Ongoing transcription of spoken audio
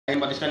I'm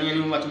Pakistani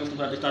and you watching Mr.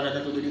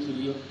 Pakistan. To this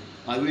video,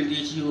 I will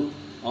teach you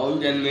how you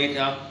can make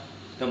a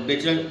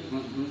temperature,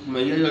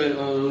 measure your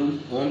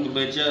home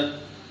temperature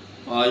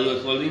or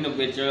your soldering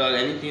temperature or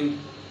anything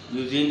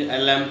using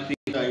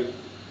lm35.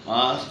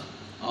 Ask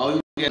how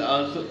you can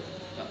also.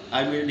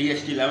 I made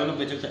DST 11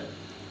 temperature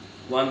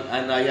one,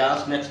 and I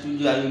asked next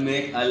video I will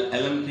make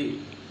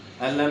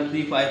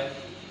lm35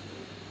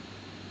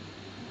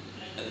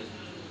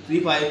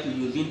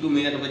 using to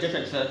make a temperature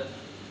sensor.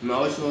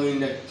 Now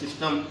showing the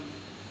system.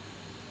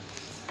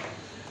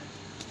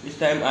 This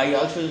time I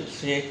also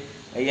say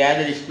I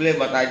add a display,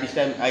 but this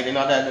time I did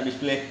not add the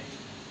display.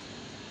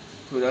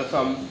 So there are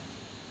some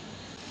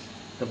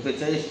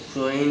temperature is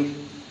showing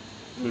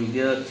in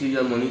their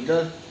serial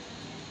monitor,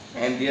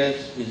 and there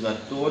is a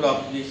code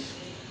of this,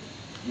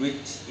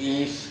 which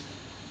is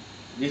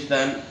this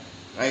time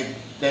I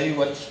tell you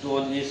what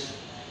store is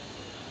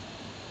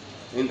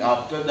in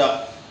after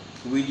the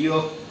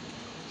video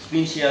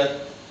screen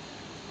share,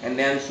 and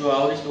then show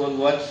how the store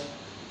works.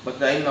 But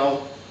right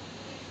now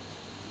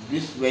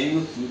this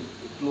values, you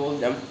close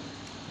them,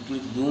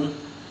 click zoom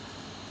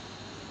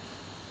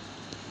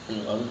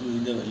and how to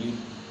read the value.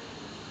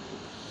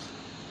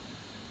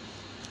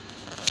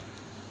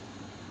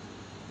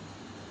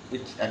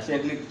 It's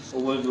accidentally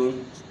over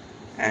zoom,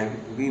 and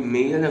we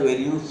measure the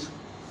values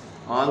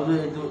all the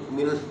way to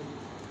middle.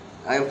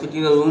 I am sitting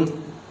in a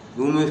room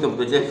is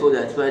temperature, so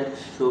that's why it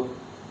show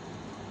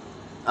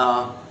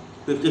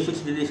 56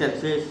 degrees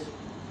Celsius,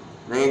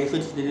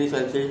 96 degrees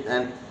Celsius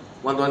and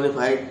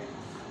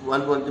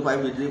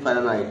 125 degrees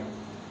Fahrenheit.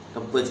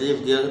 Temperature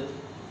is there.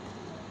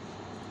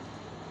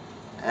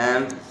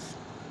 And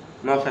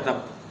now set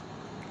up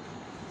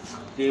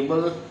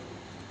table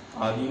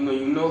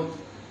arduino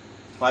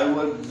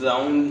 5-volt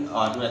ground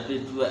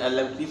automatic to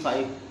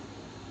lm35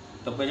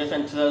 temperature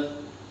sensor,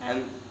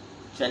 and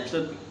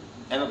sensor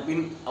and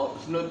pin,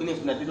 signal pin is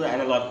connected to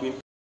analog pin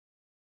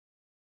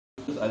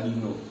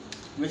arduino,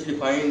 which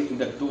defined in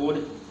the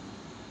code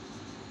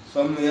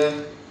somewhere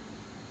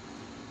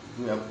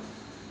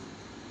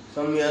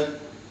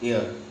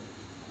here.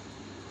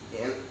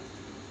 And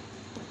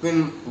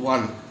pin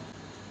 1,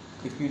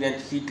 if you can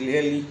see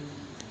clearly,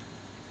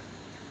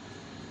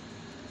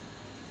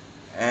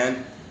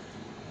 and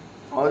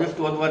all this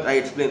code what I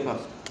explain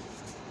first.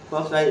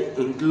 First I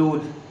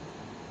include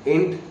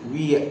int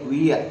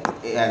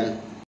val.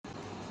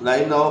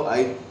 Right now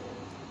I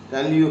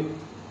tell you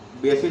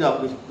basic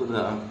of this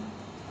program.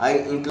 I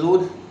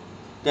include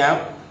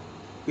temp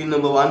pin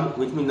number 1,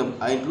 which means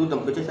I include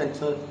temperature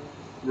sensor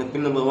in the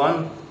pin number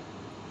 1.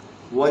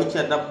 Voice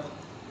setup,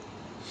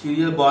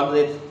 serial baud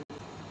rate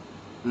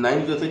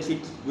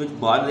 9066, which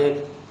baud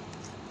rate,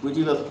 which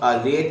is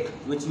a rate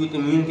which we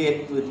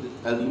communicate with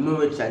Arduino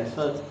with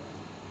sensor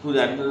to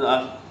that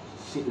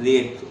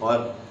rate,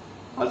 or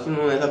also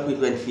known as a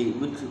frequency,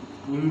 which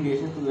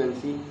communication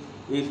frequency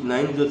is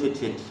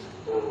 9066.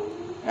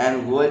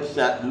 And void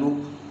setup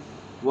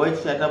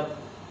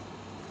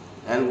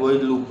and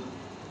void loop.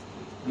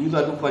 These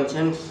are two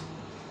functions.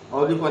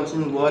 How the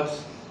function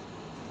works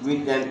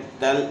we can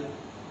tell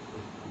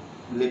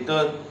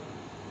later,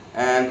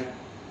 and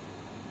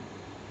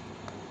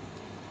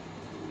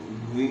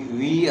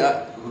we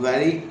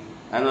vary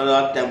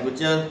another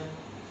temperature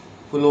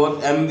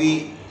float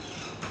MV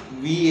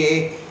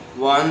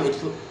VA1,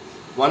 it's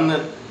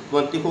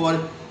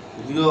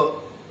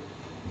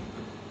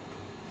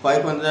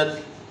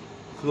 124.0500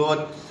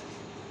 float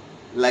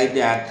like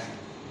that.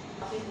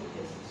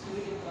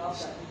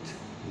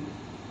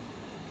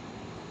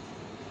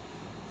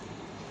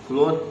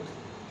 Float,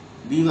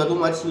 these are too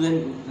much, you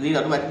can read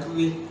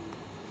automatically.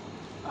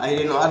 I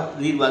did not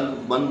read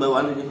one by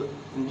one, it is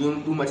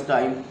consuming too much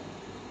time.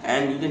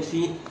 And you can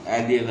see,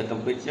 and there is a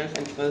temperature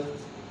sensor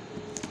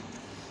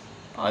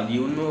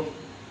arduino.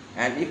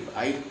 And if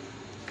I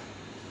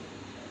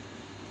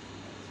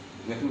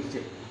let me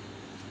check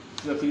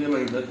the serial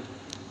monitor,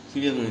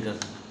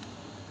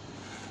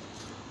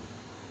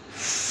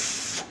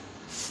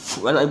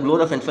 when I blow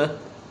the sensor,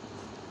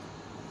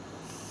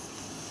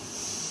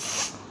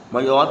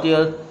 my auth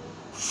here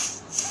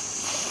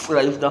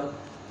drives the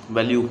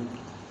value.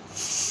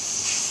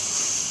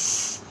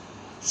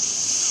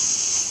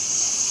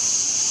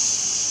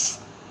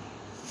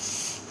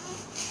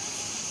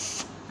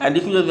 And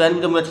if you are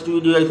running the next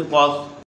video, I should pause.